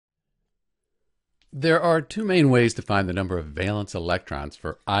There are two main ways to find the number of valence electrons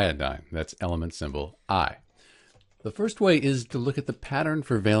for iodine. That's element symbol I. The first way is to look at the pattern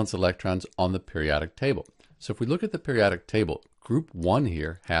for valence electrons on the periodic table. So if we look at the periodic table, group 1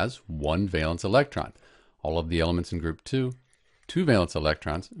 here has 1 valence electron. All of the elements in group 2, 2 valence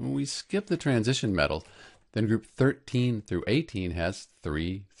electrons. When we skip the transition metals, then group 13 through 18 has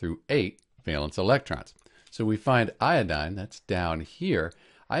 3 through 8 valence electrons. So we find iodine, that's down here.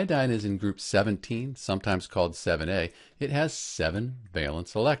 Iodine is in group 17, sometimes called 7A. It has 7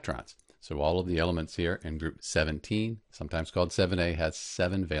 valence electrons. So all of the elements here in group 17, sometimes called 7A, has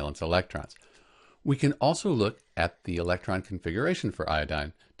 7 valence electrons. We can also look at the electron configuration for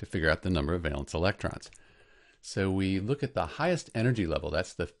iodine to figure out the number of valence electrons. So we look at the highest energy level,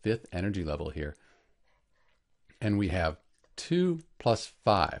 that's the 5th energy level here, and we have 2 plus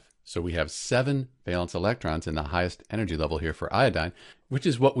 5. So we have 7 valence electrons in the highest energy level here for iodine, which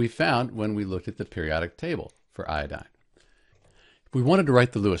is what we found when we looked at the periodic table for iodine. If we wanted to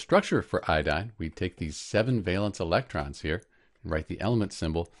write the Lewis structure for iodine, we'd take these 7 valence electrons here, and write the element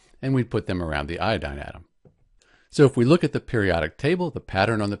symbol, and we'd put them around the iodine atom. So if we look at the periodic table, the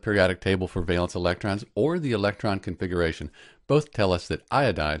pattern on the periodic table for valence electrons, or the electron configuration, both tell us that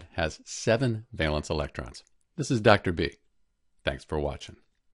iodine has 7 valence electrons. This is Dr. B. Thanks for watching.